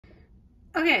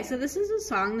Okay, so this is a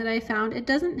song that I found. It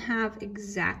doesn't have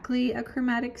exactly a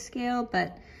chromatic scale,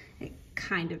 but it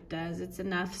kind of does. It's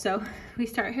enough. So we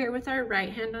start here with our right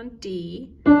hand on D.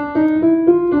 And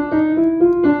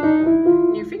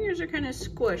your fingers are kind of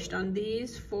squished on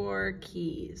these 4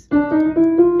 keys. And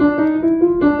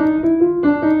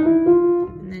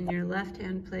then your left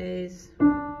hand plays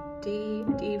D,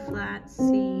 D flat, C,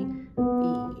 B.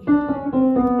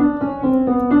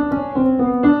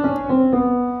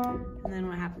 And then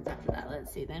what happens after that?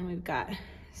 Let's see. Then we've got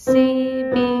C,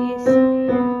 B, C.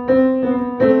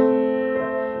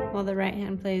 While the right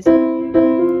hand plays.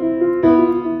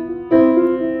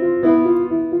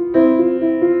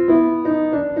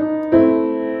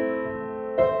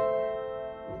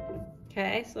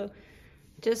 Okay, so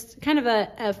just kind of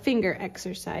a finger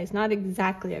exercise, not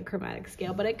exactly a chromatic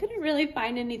scale, but I couldn't really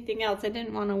find anything else. I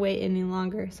didn't want to wait any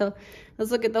longer. So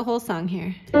let's look at the whole song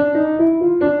here.